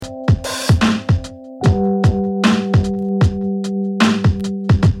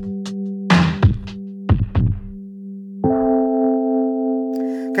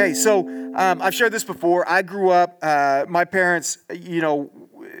Okay, so I've shared this before. I grew up, my parents,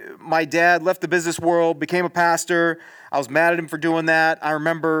 my dad left the business world, became a pastor. I was mad at him for doing that. I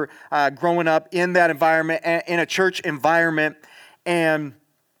remember growing up in that environment, in a church environment, and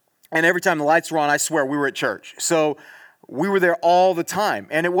every time the lights were on, I swear we were at church. So we were there all the time.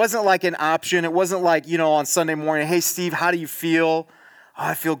 And it wasn't like an option. It wasn't like, on Sunday morning, hey, Steve, how do you feel? Oh,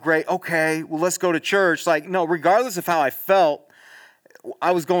 I feel great. Okay, well, let's go to church. Like, no, regardless of how I felt,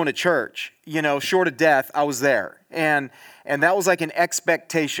 I was going to church, short of death, I was there. And that was like an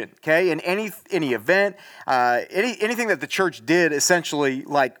expectation, okay? And any event, anything that the church did, essentially,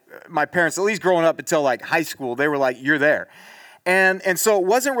 like my parents, at least growing up until like high school, they were like, you're there. And so it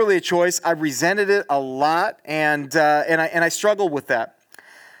wasn't really a choice. I resented it a lot, and I struggled with that.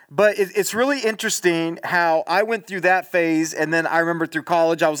 But it's really interesting how I went through that phase, and then I remember through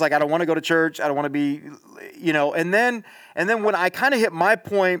college, I was like, I don't want to go to church. I don't want to be, and then when I kind of hit my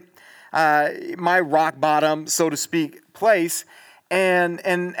point, my rock bottom, so to speak, place, and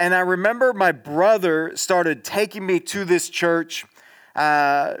I remember my brother started taking me to this church.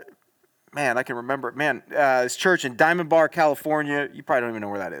 I can remember it. This church in Diamond Bar, California. You probably don't even know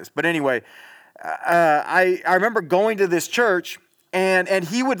where that is. But anyway, I remember going to this church, and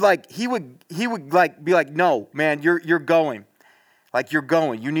he would be like, no, man, you're going. Like, you're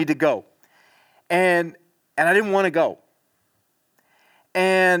going. You need to go. And I didn't want to go.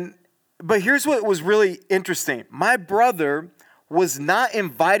 But here's what was really interesting. My brother was not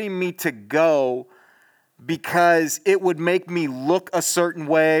inviting me to go because it would make me look a certain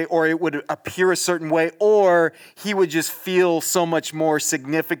way, or it would appear a certain way, or he would just feel so much more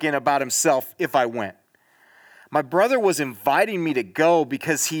significant about himself if I went. My brother was inviting me to go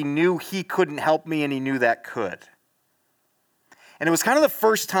because he knew he couldn't help me, and he knew that could. And it was kind of the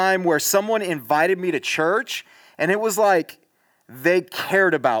first time where someone invited me to church, and it was like they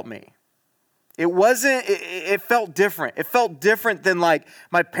cared about me. It felt different. It felt different than like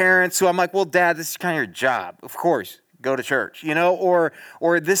my parents, who I'm like, well, Dad, this is kind of your job. Of course, go to church, or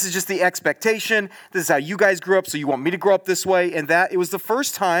this is just the expectation. This is how you guys grew up, so you want me to grow up this way. And that it was the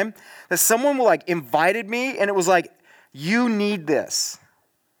first time that someone like invited me, and it was like, you need this.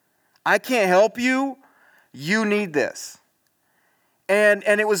 I can't help you. You need this. And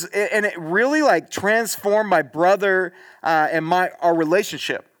it really like transformed my brother and our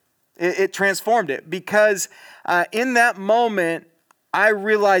relationship. It transformed it because in that moment, I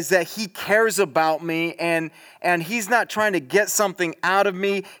realized that he cares about me, and he's not trying to get something out of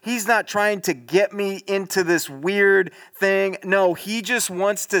me. He's not trying to get me into this weird thing. No, he just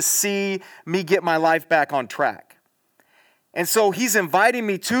wants to see me get my life back on track. And so he's inviting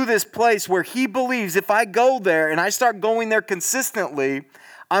me to this place where he believes if I go there and I start going there consistently,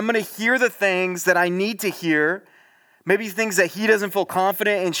 I'm going to hear the things that I need to hear. Maybe things that he doesn't feel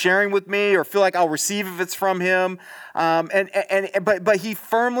confident in sharing with me, or feel like I'll receive if it's from him. But he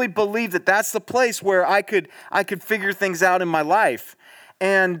firmly believed that that's the place where I could figure things out in my life.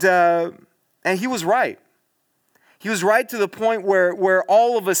 And he was right. He was right to the point where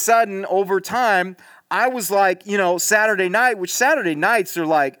all of a sudden, over time, I was like, Saturday night, which Saturday nights are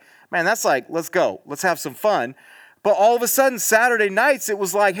like, man, that's like, let's go. Let's have some fun. But all of a sudden, Saturday nights, it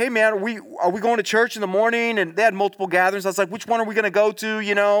was like, hey, man, are we going to church in the morning? And they had multiple gatherings. I was like, which one are we going to go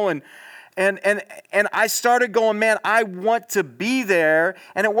to, And I started going, man, I want to be there.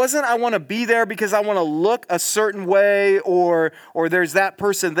 And it wasn't I want to be there because I want to look a certain way, or there's that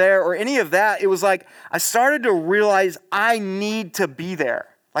person there, or any of that. It was like I started to realize I need to be there.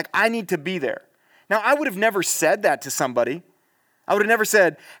 Like, I need to be there. Now, I would have never said that to somebody. I would have never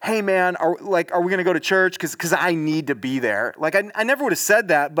said, hey, man, are we going to go to church? Because I need to be there. Like, I never would have said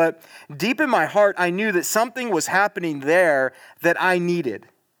that. But deep in my heart, I knew that something was happening there that I needed.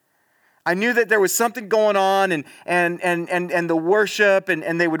 I knew that there was something going on, and the worship,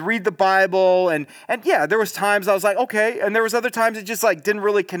 and they would read the Bible. And yeah, there was times I was like, okay. And there was other times it just like didn't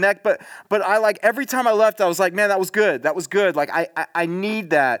really connect. But I like every time I left, I was like, man, that was good. That was good. Like, I need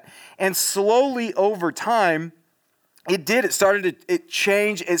that. And slowly over time, it did. It started to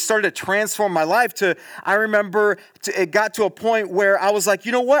change. It started to transform my life. I remember it got to a point where I was like,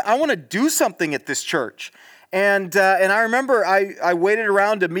 you know what? I want to do something at this church. And I remember I waited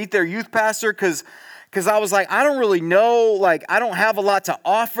around to meet their youth pastor because I was like, I don't really know. Like, I don't have a lot to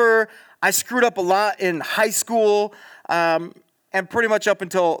offer. I screwed up a lot in high school, and pretty much up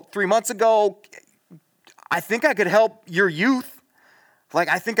until 3 months ago, I think I could help your youth. Like,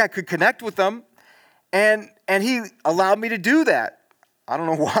 I think I could connect with them. And he allowed me to do that. I don't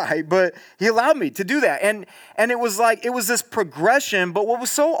know why, but he allowed me to do that. And it was like, it was this progression. But what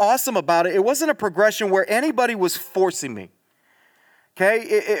was so awesome about it, it wasn't a progression where anybody was forcing me. Okay,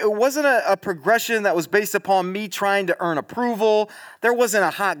 it wasn't a progression that was based upon me trying to earn approval. There wasn't a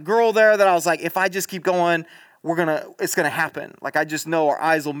hot girl there that I was like, if I just keep going, it's gonna happen. Like, I just know our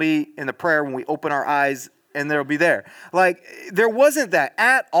eyes will meet in the prayer when we open our eyes, and they'll be there. Like, there wasn't that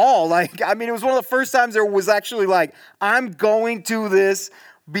at all. Like, I mean, it was one of the first times there was actually like, I'm going to this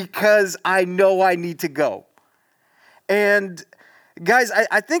because I know I need to go. And guys,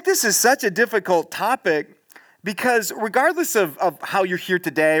 I think this is such a difficult topic, because regardless of how you're here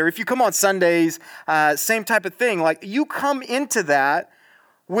today, or if you come on Sundays, same type of thing. Like, you come into that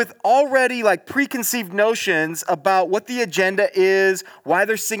with already like preconceived notions about what the agenda is, why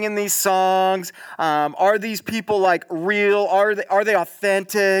they're singing these songs. Are these people like real? Are they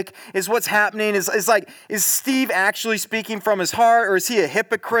authentic? Is what's happening? Is Steve actually speaking from his heart, or is he a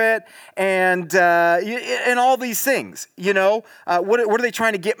hypocrite? And all these things, what are they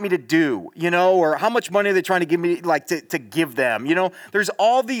trying to get me to do? Or how much money are they trying to give me, like to give them? There's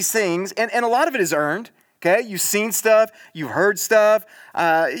all these things, and a lot of it is earned. Okay, you've seen stuff, you've heard stuff,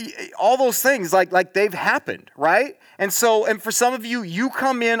 all those things like they've happened, right? And for some of you, you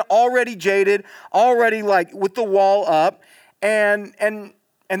come in already jaded, already like with the wall up, and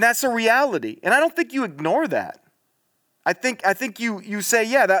that's a reality. And I don't think you ignore that. I think you say,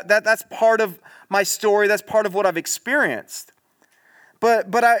 yeah, that's part of my story, that's part of what I've experienced.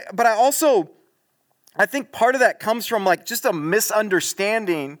 But I also think part of that comes from like just a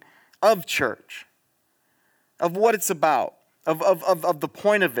misunderstanding of church. Of what it's about, of the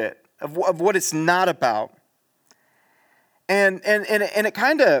point of it, of what it's not about. And it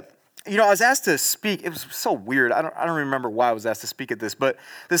kind of, I was asked to speak. It was so weird. I don't remember why I was asked to speak at this, but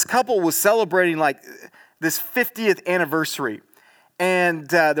this couple was celebrating like this 50th anniversary, and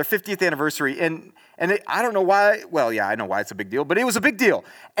their 50th anniversary, and I don't know why. Well, yeah, I know why it's a big deal, but it was a big deal.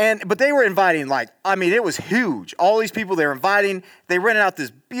 But they were inviting, it was huge. All these people they were inviting. They rented out this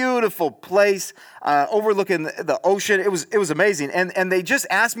beautiful place overlooking the ocean. It was amazing. And they just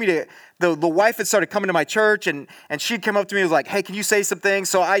asked me to. The wife had started coming to my church, and she'd come up to me and was like, "Hey, can you say something?"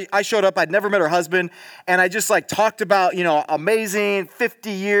 So I showed up. I'd never met her husband, and I just like talked about amazing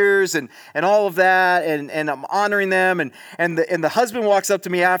 50 years and all of that, and I'm honoring them. And the husband walks up to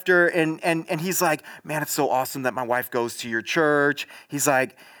me after, and he's like, "Man, it's so awesome that my wife goes to your church." He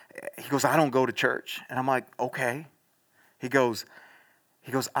goes, "I don't go to church." And I'm like, "Okay." He goes,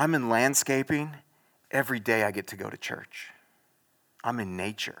 "I'm in landscaping. Every day I get to go to church. I'm in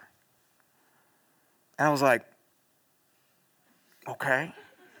nature." And I was like, "Okay."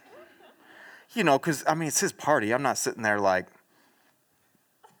 Because, it's his party. I'm not sitting there like,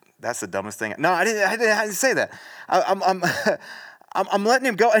 that's the dumbest thing. No, I didn't say that. I'm letting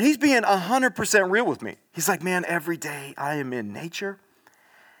him go, and he's being 100% real with me. He's like, "Man, every day I am in nature,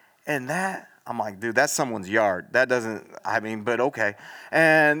 and that," I'm like, "Dude, that's someone's yard. That doesn't, but okay."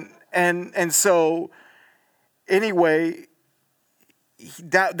 And so anyway,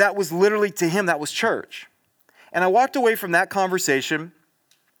 that was literally, to him, that was church. And I walked away from that conversation,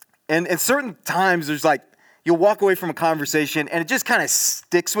 and at certain times there's like, you'll walk away from a conversation and it just kind of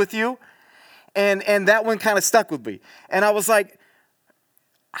sticks with you. And that one kind of stuck with me. And I was like,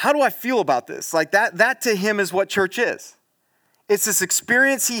 how do I feel about this? Like that to him is what church is. It's this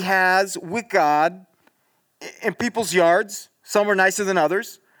experience he has with God in people's yards. Some are nicer than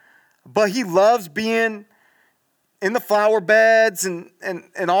others. But he loves being in the flower beds and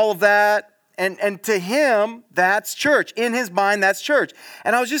all of that. And to him, that's church. In his mind, that's church.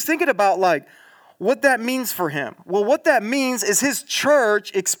 And I was just thinking about like what that means for him. Well, what that means is his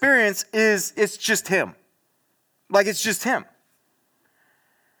church experience it's just him. Like, it's just him.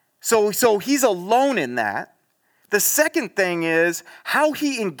 So he's alone in that. The second thing is how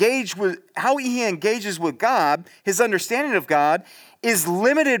he engages with God. His understanding of God is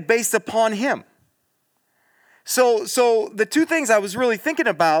limited based upon him. So the two things I was really thinking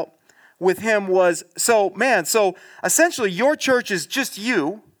about with him was, so essentially your church is just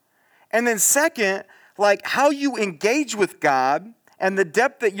you. And then second, like how you engage with God and the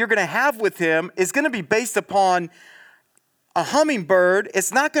depth that you're going to have with him is going to be based upon a hummingbird.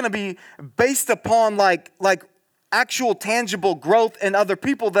 It's not going to be based upon like actual tangible growth in other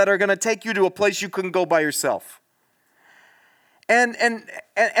people that are going to take you to a place you couldn't go by yourself. And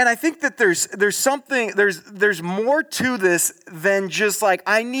I think that there's something, there's more to this than just like,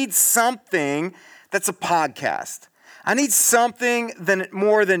 I need something that's a podcast. I need something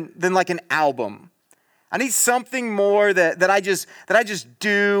more than like an album. I need something more that I just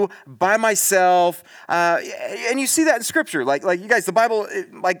do by myself. And you see that in Scripture. Like you guys, the Bible,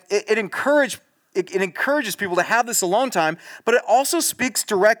 it encourages people to have this alone time, but it also speaks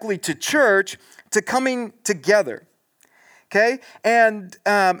directly to church, to coming together. Okay, and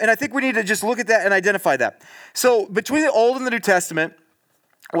I think we need to just look at that and identify that. So between the Old and the New Testament,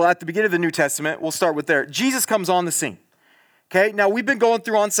 well, at the beginning of the New Testament, we'll start with there. Jesus comes on the scene. Okay, now we've been going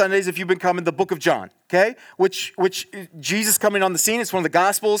through on Sundays, if you've been coming, the book of John, okay, which Jesus coming on the scene. It's one of the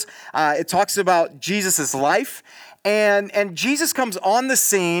Gospels. It talks about Jesus' life. And Jesus comes on the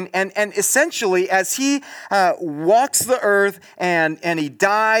scene, and essentially as he walks the earth and he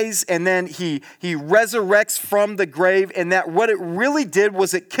dies, and then he resurrects from the grave, and that what it really did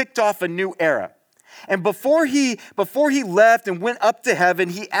was it kicked off a new era. And before he left and went up to heaven,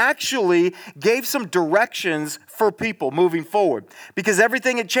 he actually gave some directions for people moving forward, because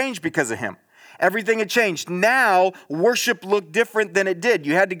everything had changed because of him. Everything had changed. Now, worship looked different than it did.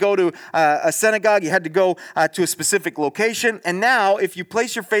 You had to go to a synagogue. You had to go to a specific location. And now, if you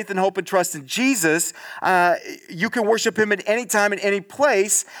place your faith and hope and trust in Jesus, you can worship him at any time, at any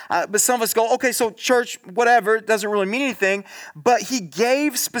place. But some of us go, okay, so church, whatever, it doesn't really mean anything. But he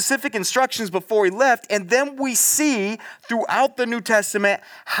gave specific instructions before he left. And then we see throughout the New Testament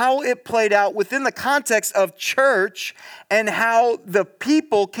how it played out within the context of church, and how the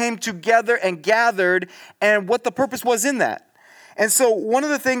people came together and gathered, and what the purpose was in that. And so one of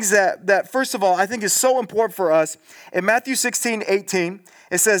the things that first of all, I think is so important for us, in Matthew 16:18,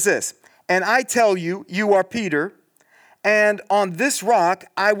 it says this, "And I tell you, you are Peter, and on this rock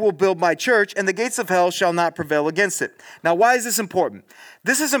I will build my church, and the gates of hell shall not prevail against it." Now, why is this important?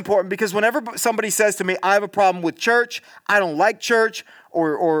 This is important because whenever somebody says to me, I have a problem with church, I don't like church,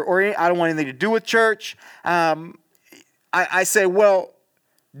 or I don't want anything to do with church, I say, well,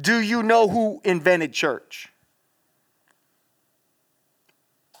 do you know who invented church?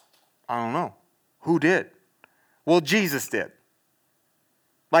 I don't know. Who did? Well, Jesus did.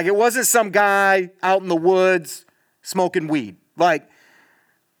 Like, it wasn't some guy out in the woods smoking weed. Like,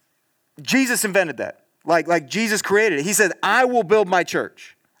 Jesus invented that. Like Jesus created it. He said, I will build my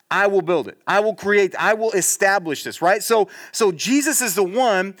church. I will build it. I will create, I will establish this, right? So Jesus is the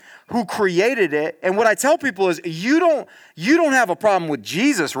one who created it. And what I tell people is, you don't have a problem with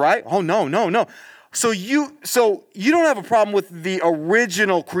Jesus, right? Oh, no. So you don't have a problem with the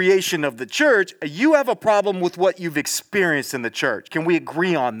original creation of the church. You have a problem with what you've experienced in the church. Can we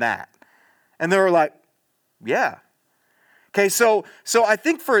agree on that? And they were like, yeah. Okay, so I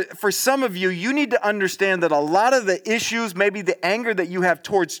think for some of you, you need to understand that a lot of the issues, maybe the anger that you have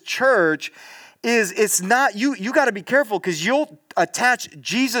towards church, it's not, you got to be careful, because you'll attach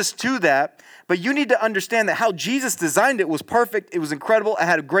Jesus to that, but you need to understand that how Jesus designed it was perfect, it was incredible, it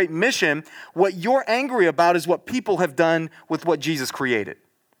had a great mission. What you're angry about is what people have done with what Jesus created.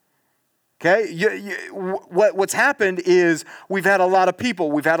 Okay, what's happened is we've had a lot of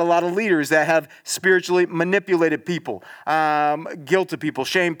people, we've had a lot of leaders that have spiritually manipulated people, guilted people,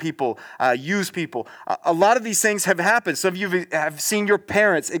 shamed people, used people. A lot of these things have happened. Some of you have seen your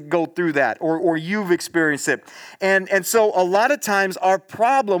parents go through that, or you've experienced it. And so a lot of times our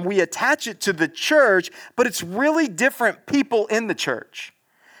problem, we attach it to the church, but it's really different people in the church.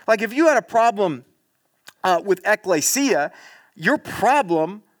 Like, if you had a problem with ecclesia, your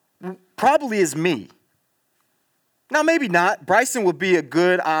problem probably is me. Now, maybe not. Bryson would be a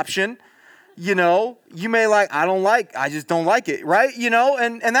good option. You know, you may I just don't like it, right? You know,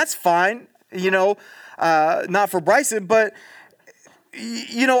 and that's fine, not for Bryson, but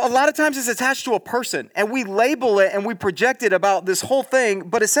a lot of times it's attached to a person, and we label it and we project it about this whole thing,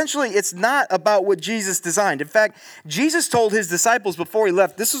 but essentially it's not about what Jesus designed. In fact, Jesus told his disciples before he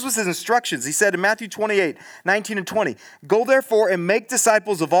left, this was his instructions. He said in Matthew 28:19 and 20, "Go therefore and make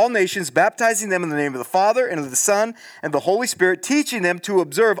disciples of all nations, baptizing them in the name of the Father and of the Son and the Holy Spirit, teaching them to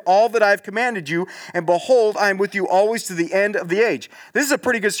observe all that I have commanded you, and behold, I am with you always to the end of the age." This is a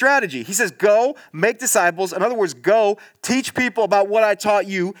pretty good strategy. He says, go make disciples. In other words, go teach people about what I taught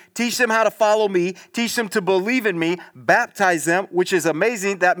you, teach them how to follow me, teach them to believe in me, baptize them, which is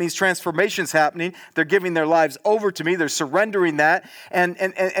amazing. That means transformation's happening. They're giving their lives over to me. They're surrendering that.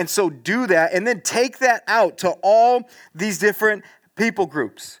 And so do that. And then take that out to all these different people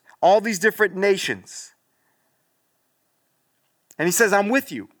groups, all these different nations. And he says, I'm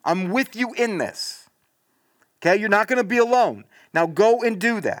with you. I'm with you in this. Okay, you're not going to be alone. Now go and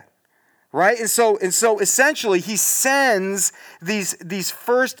do that. Right? And so essentially he sends these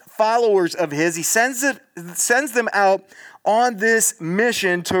first followers of his, he sends them out on this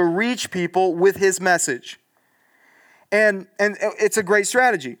mission to reach people with his message. And it's a great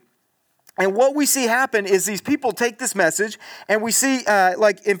strategy. And what we see happen is these people take this message, and we see,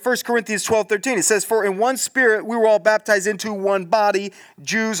 like in 1 Corinthians 12:13, it says, "For in one spirit we were all baptized into one body,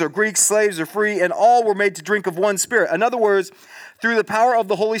 Jews or Greeks, slaves or free, and all were made to drink of one spirit." In other words, through the power of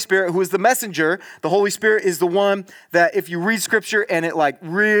the Holy Spirit, who is the messenger, the Holy Spirit is the one that if you read Scripture and it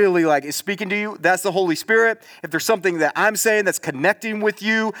really is speaking to you, that's the Holy Spirit. If there's something that I'm saying that's connecting with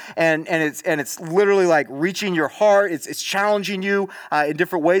you and it's literally like reaching your heart, it's challenging you in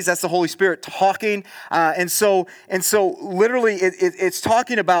different ways, that's the Holy Spirit talking. And so literally it's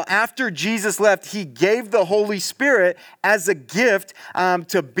talking about after Jesus left, he gave the Holy Spirit as a gift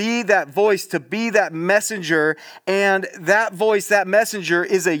to be that voice, to be that messenger, and that voice, that messenger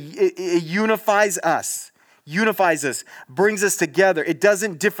it unifies us, brings us together. It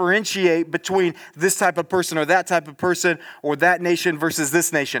doesn't differentiate between this type of person or that type of person or that nation versus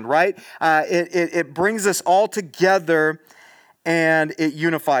this nation, right? It brings us all together and it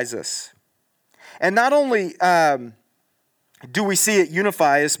unifies us. And not only do we see it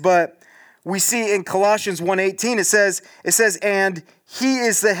unify us, but we see in Colossians 1:18, it says, "And he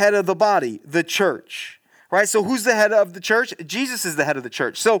is the head of the body, the church." Right? So who's the head of the church? Jesus is the head of the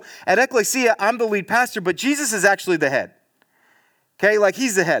church. So at Ecclesia, I'm the lead pastor, but Jesus is actually the head. Okay? Like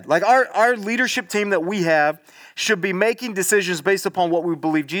he's the head. Like our leadership team that we have should be making decisions based upon what we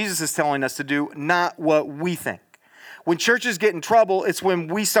believe Jesus is telling us to do, not what we think. When churches get in trouble, it's when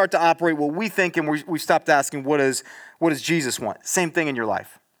we start to operate what we think and we stopped asking, what does Jesus want? Same thing in your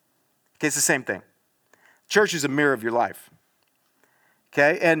life. Okay, it's the same thing. Church is a mirror of your life.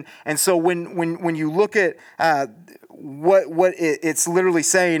 Okay, and so when you look at what it's literally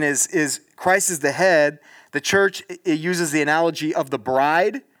saying is Christ is the head. The church, it uses the analogy of the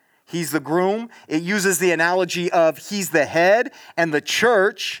bride. He's the groom. It uses the analogy of he's the head, and the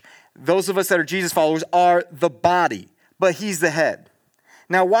church, those of us that are Jesus followers, are the body, but he's the head.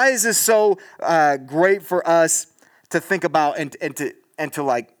 Now, why is this so great for us to think about and to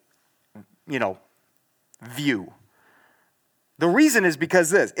view? The reason is because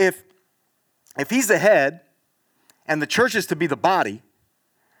this, if he's the head and the church is to be the body,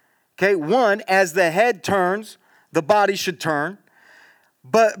 okay, one, as the head turns, the body should turn.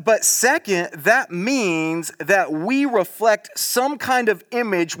 But second, that means that we reflect some kind of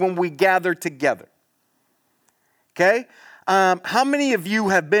image when we gather together. Okay? How many of you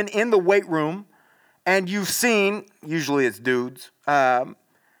have been in the weight room and you've seen, usually it's dudes,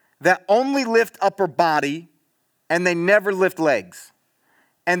 that only lift upper body and they never lift legs?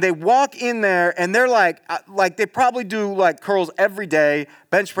 And they walk in there and they're like they probably do like curls every day,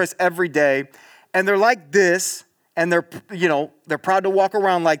 bench press every day, and they're like this, and they're proud to walk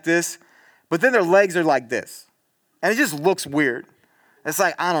around like this, but then their legs are like this. And it just looks weird. It's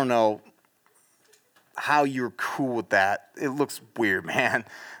like, I don't know how you're cool with that. It looks weird, man.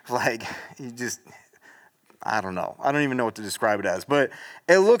 Like, I don't know. I don't even know what to describe it as, but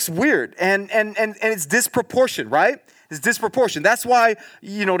it looks weird and it's disproportionate, right? It's disproportionate. That's why,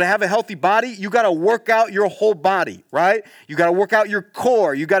 to have a healthy body, you got to work out your whole body, right? You got to work out your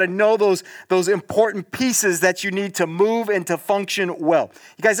core. You got to know those important pieces that you need to move and to function well.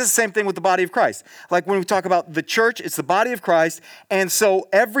 You guys, it's the same thing with the body of Christ. Like when we talk about the church, it's the body of Christ, and so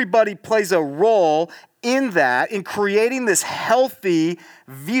everybody plays a role in that, in creating this healthy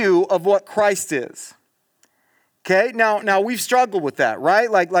view of what Christ is. Okay, now we've struggled with that, right?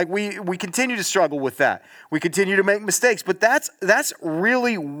 Like we continue to struggle with that. We continue to make mistakes, but that's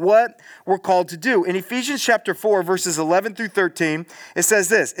really what we're called to do. In Ephesians chapter 4, verses 11 through 13, it says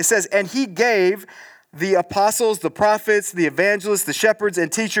this. It says, "And he gave the apostles, the prophets, the evangelists, the shepherds,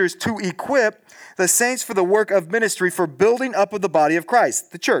 and teachers to equip the saints for the work of ministry, for building up of the body of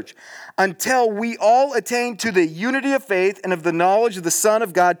Christ," the church, "until we all attain to the unity of faith and of the knowledge of the Son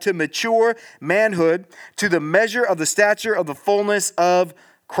of God, to mature manhood, to the measure of the stature of the fullness of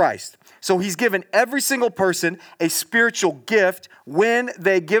Christ." So he's given every single person a spiritual gift when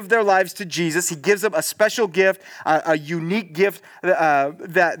they give their lives to Jesus. He gives them a special gift, a unique gift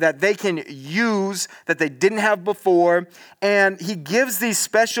that they can use that they didn't have before. And he gives these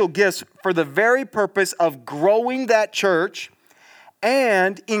special gifts for the very purpose of growing that church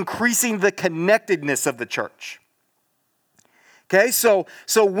and increasing the connectedness of the church. Okay, so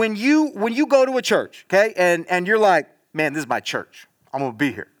when you go to a church, okay, and you're like, man, this is my church. I'm going to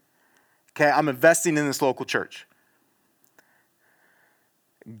be here. Okay, I'm investing in this local church.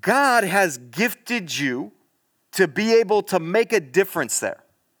 God has gifted you to be able to make a difference there.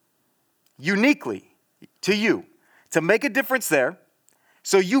 Uniquely to you. To make a difference there.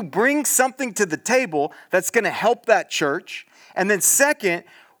 So you bring something to the table that's going to help that church. And then second,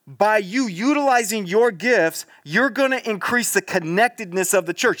 by you utilizing your gifts, you're going to increase the connectedness of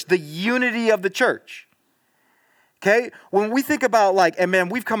the church, the unity of the church. Okay? When we think about and man,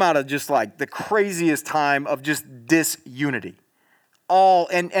 we've come out of just the craziest time of just disunity.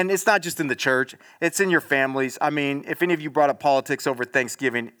 And it's not just in the church, it's in your families. I mean, if any of you brought up politics over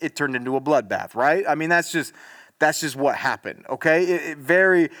Thanksgiving, it turned into a bloodbath, right? I mean, that's just what happened, okay?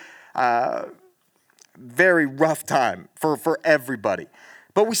 Very rough time for everybody.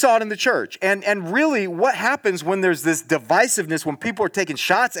 But we saw it in the church. And really, what happens when there's this divisiveness, when people are taking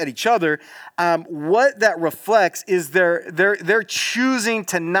shots at each other, what that reflects is they're choosing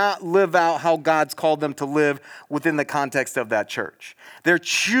to not live out how God's called them to live within the context of that church. They're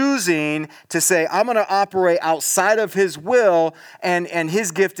choosing to say, I'm going to operate outside of His will and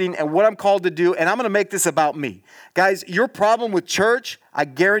His gifting and what I'm called to do, and I'm going to make this about me. Guys, your problem with church, I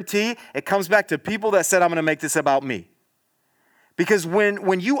guarantee, it comes back to people that said, I'm going to make this about me. Because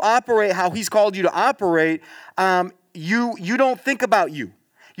when you operate how He's called you to operate, you don't think about you.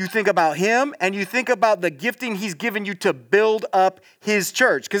 You think about Him, and you think about the gifting He's given you to build up His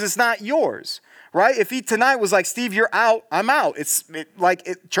church, because it's not yours, right? If He tonight was like, Steve, you're out, I'm out.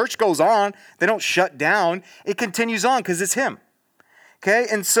 Church goes on. They don't shut down. It continues on because it's Him. Okay,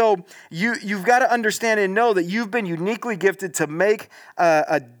 and so you've got to understand and know that you've been uniquely gifted to make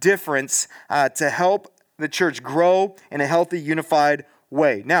a difference, to help the church grow in a healthy, unified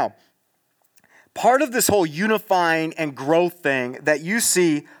way. Now, part of this whole unifying and growth thing that you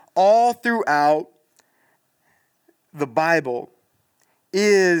see all throughout the Bible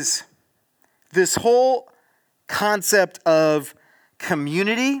is this whole concept of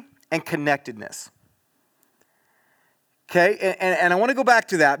community and connectedness. Okay, and I want to go back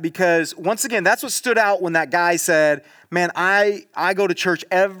to that because, once again, that's what stood out when that guy said, man, I go to church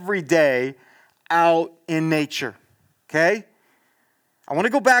every day out in nature, okay? I want to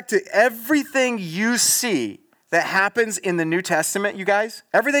go back to everything you see that happens in the New Testament, you guys.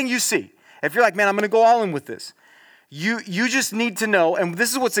 Everything you see. If you're like, man, I'm going to go all in with this. You just need to know, and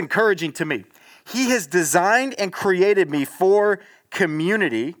this is what's encouraging to me. He has designed and created me for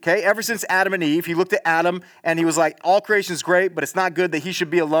community, okay? Ever since Adam and Eve, He looked at Adam and He was like, all creation is great, but it's not good that he should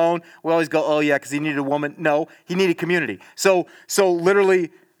be alone. We always go, oh yeah, because he needed a woman. No, he needed community. So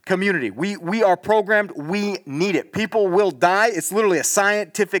literally, community. We are programmed. We need it. People will die. It's literally a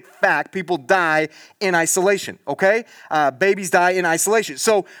scientific fact. People die in isolation, okay? Babies die in isolation.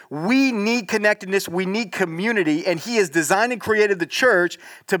 So we need connectedness. We need community. And He has designed and created the church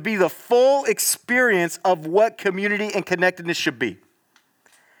to be the full experience of what community and connectedness should be.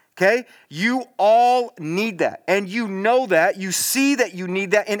 Okay? You all need that. And you know that. You see that you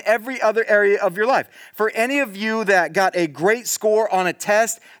need that in every other area of your life. For any of you that got a great score on a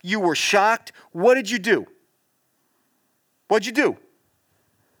test, you were shocked. What did you do? What'd you do?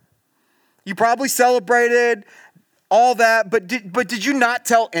 You probably celebrated all that, but did you not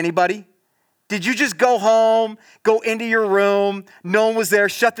tell anybody? Did you just go home, go into your room, no one was there,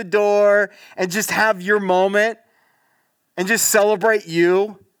 shut the door, and just have your moment and just celebrate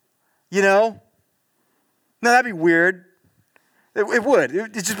you? You know? No, that'd be weird. It would.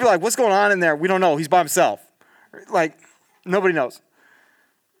 It'd just be like, what's going on in there? We don't know. He's by himself. Nobody knows.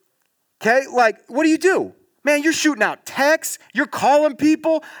 Okay? What do? Man, you're shooting out texts. You're calling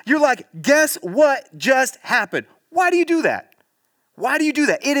people. You're like, guess what just happened? Why do you do that? Why do you do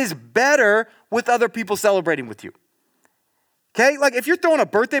that? It is better with other people celebrating with you. Okay? If you're throwing a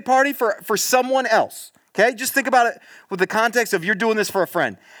birthday party for someone else, okay? Just think about it with the context of you're doing this for a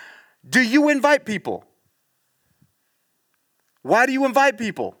friend. Do you invite people? Why do you invite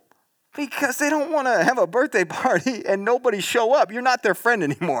people? Because they don't want to have a birthday party and nobody show up. You're not their friend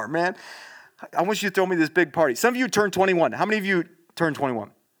anymore, man. I want you to throw me this big party. Some of you turned 21. How many of you turned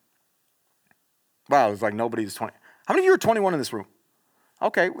 21? Wow, it's like nobody's 20. How many of you are 21 in this room?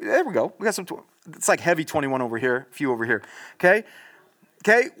 Okay, there we go. We got some. It's like heavy 21 over here, a few over here. Okay?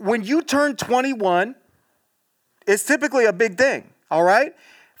 When you turn 21, it's typically a big thing, all right?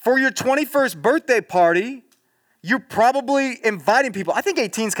 For your 21st birthday party, you're probably inviting people. I think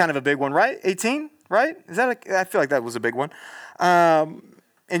 18 is kind of a big one, right? 18, right? I feel like that was a big one.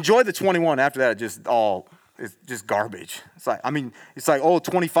 Enjoy the 21. After that, it's just garbage. It's like, oh,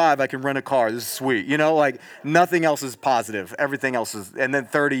 25, I can rent a car. This is sweet. Nothing else is positive. Everything else is, and then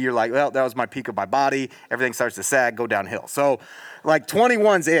 30, you're like, well, that was my peak of my body. Everything starts to sag, go downhill. So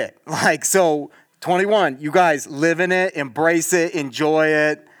 21's it. 21, you guys live in it, embrace it, enjoy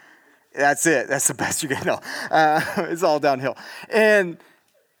it. That's it. That's the best you can know. It's all downhill. And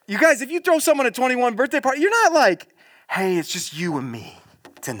you guys, if you throw someone a 21 birthday party, you're not like, hey, it's just you and me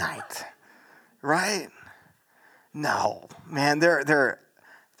tonight, right? No, man, they're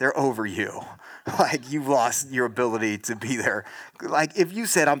they're over you. Like you've lost your ability to be there. Like if you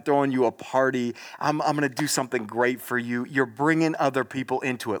said, I'm throwing you a party, I'm going to do something great for you, you're bringing other people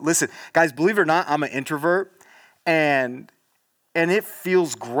into it. Listen, guys, believe it or not, I'm an introvert, and it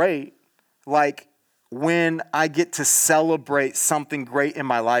feels great, like when I get to celebrate something great in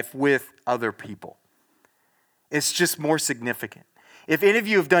my life with other people. It's just more significant. If any of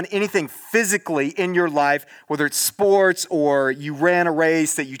you have done anything physically in your life, whether it's sports or you ran a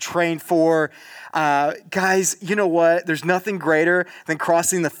race that you trained for, guys, you know what? There's nothing greater than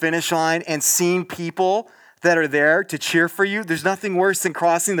crossing the finish line and seeing people that are there to cheer for you. There's nothing worse than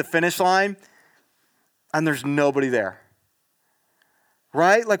crossing the finish line and there's nobody there.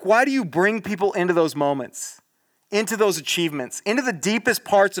 Right? Like, why do you bring people into those moments, into those achievements, into the deepest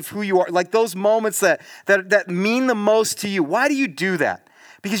parts of who you are, like those moments that mean the most to you? Why do you do that?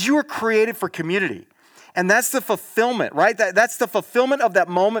 Because you were created for community. And that's the fulfillment, right? That's the fulfillment of that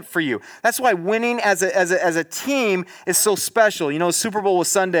moment for you. That's why winning as a team is so special. You know, Super Bowl was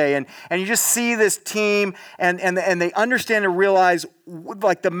Sunday, and you just see this team, and they understand and realize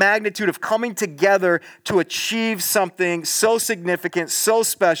like the magnitude of coming together to achieve something so significant, so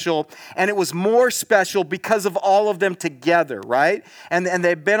special, and it was more special because of all of them together, right? And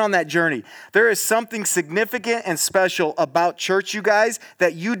they've been on that journey. There is something significant and special about church, you guys,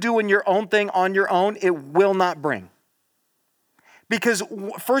 that you do in your own thing on your own, it will not bring. Because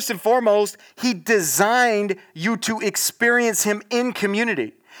first and foremost, he designed you to experience him in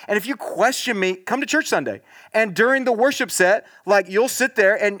community. And if you question me, come to church Sunday. And during the worship set, like you'll sit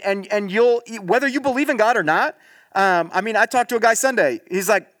there and you'll, whether you believe in God or not, I talked to a guy Sunday. He's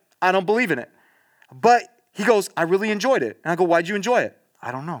like, I don't believe in it. But he goes, I really enjoyed it. And I go, why'd you enjoy it?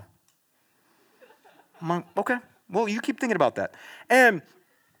 I don't know. I'm like, okay, well, you keep thinking about that. And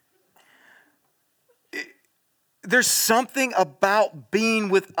there's something about being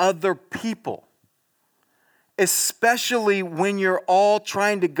with other people, especially when you're all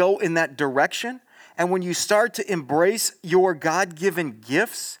trying to go in that direction. And when you start to embrace your God-given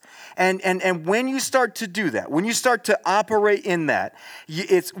gifts, and when you start to do that, when you start to operate in that,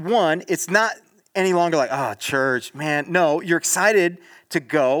 it's not any longer like, church, man. No, you're excited to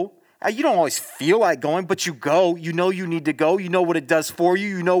go. You don't always feel like going, but you go. You know you need to go. You know what it does for you.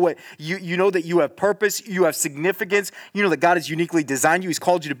 You know what you know that you have purpose. You have significance. You know that God has uniquely designed you. He's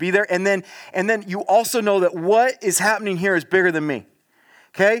called you to be there. And then you also know that what is happening here is bigger than me.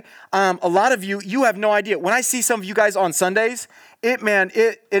 Okay? A lot of you have no idea. When I see some of you guys on Sundays, it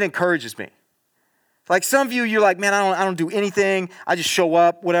encourages me. Like some of you, you're like, man, I don't do anything. I just show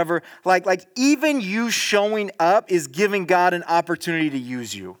up, whatever. Like even you showing up is giving God an opportunity to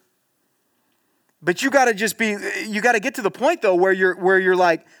use you. But you got to get to the point though where you're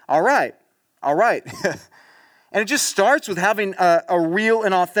like, all right. And it just starts with having a real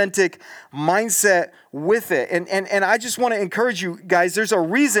and authentic mindset with it. And I just want to encourage you guys, there's a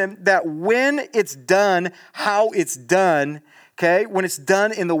reason that when it's done, how it's done, okay, when it's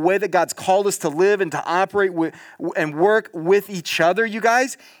done in the way that God's called us to live and to operate with and work with each other, you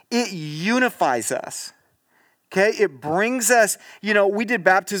guys, it unifies us. Okay, it brings us, we did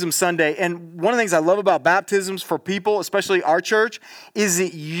baptism Sunday, and one of the things I love about baptisms for people, especially our church, is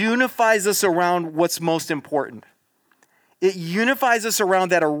it unifies us around what's most important. It unifies us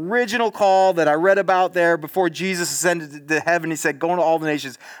around that original call that I read about there before Jesus ascended to heaven. He said, go into all the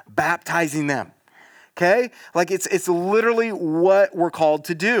nations, baptizing them. Okay, like it's literally what we're called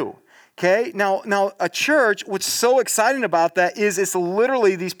to do. Okay, now a church, what's so exciting about that is it's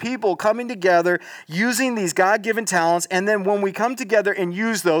literally these people coming together using these God-given talents, and then when we come together and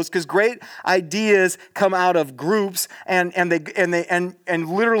use those, because great ideas come out of groups, and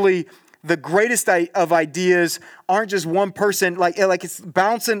literally the greatest of ideas aren't just one person, like it's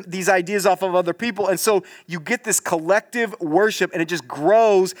bouncing these ideas off of other people. And so you get this collective worship and it just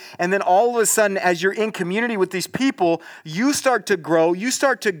grows. And then all of a sudden, as you're in community with these people, you start to grow. You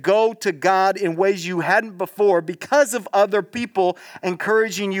start to go to God in ways you hadn't before because of other people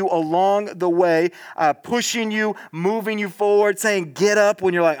encouraging you along the way, pushing you, moving you forward, saying, get up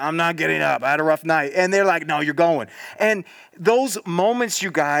when you're like, I'm not getting up. I had a rough night. And they're like, no, you're going. And those moments,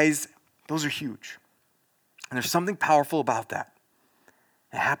 you guys, those are huge. And there's something powerful about that.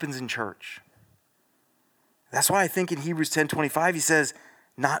 It happens in church. That's why I think in Hebrews 10:25, he says,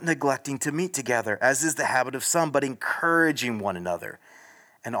 not neglecting to meet together, as is the habit of some, but encouraging one another.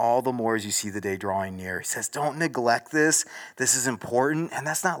 And all the more as you see the day drawing near. He says, don't neglect this. This is important. And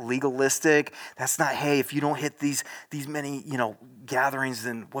that's not legalistic. That's not, hey, if you don't hit these many, gatherings,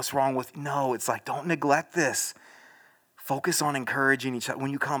 then what's wrong with, no, it's like, don't neglect this. Focus on encouraging each other.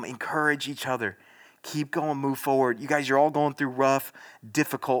 When you come, encourage each other. Keep going, move forward. You guys, you're all going through rough,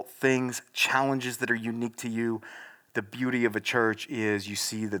 difficult things, challenges that are unique to you. The beauty of a church is you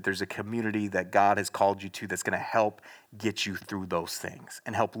see that there's a community that God has called you to that's going to help get you through those things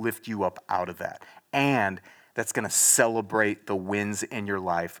and help lift you up out of that. And that's going to celebrate the wins in your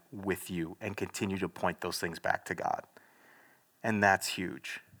life with you and continue to point those things back to God. And that's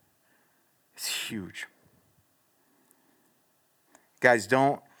huge. It's huge. Guys,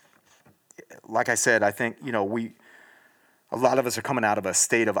 like I said, I think, a lot of us are coming out of a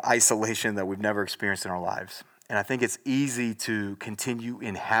state of isolation that we've never experienced in our lives. And I think it's easy to continue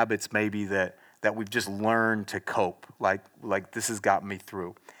in habits maybe that we've just learned to cope, like this has gotten me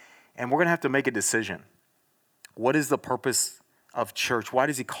through. And we're going to have to make a decision. What is the purpose of church? Why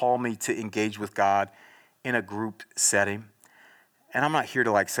does he call me to engage with God in a group setting? And I'm not here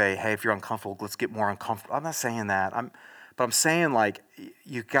to say, hey, if you're uncomfortable, let's get more uncomfortable. I'm not saying that. But I'm saying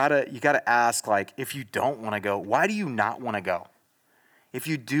you gotta ask, if you don't want to go, why do you not want to go? If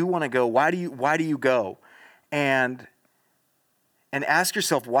you do want to go, why do you go? And ask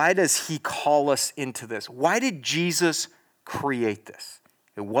yourself, why does he call us into this? Why did Jesus create this?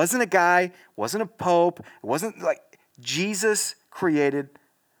 It wasn't a guy, it wasn't a pope, it wasn't Jesus created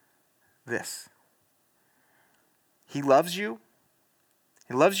this. He loves you.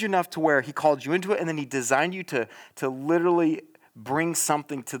 He loves you enough to where he called you into it, and then he designed you to literally bring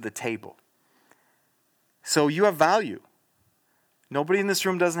something to the table. So you have value. Nobody in this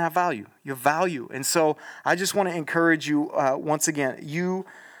room doesn't have value. You have value. And so I just want to encourage you once again, you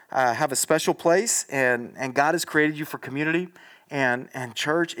have a special place, and God has created you for community, and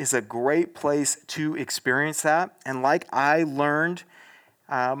church is a great place to experience that. And like I learned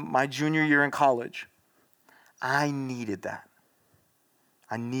my junior year in college, I needed that.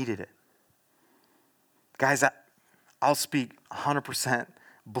 I needed it. Guys, I'll speak 100%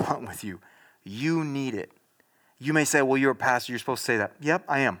 blunt with you. You need it. You may say, well, you're a pastor, you're supposed to say that. Yep,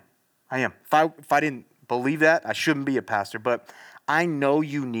 I am. If I didn't believe that, I shouldn't be a pastor. But I know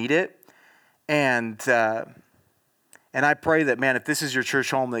you need it. And I pray that, man, if this is your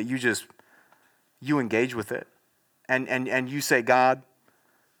church home, that you engage with it. And you say, God,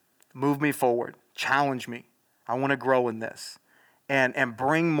 move me forward. Challenge me. I want to grow in this. And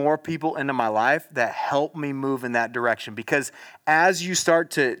bring more people into my life that help me move in that direction. Because as you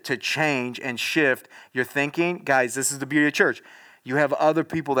start to change and shift your thinking, guys, this is the beauty of church. You have other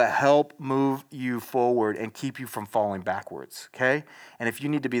people that help move you forward and keep you from falling backwards, okay? And if you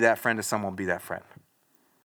need to be that friend to someone, be that friend.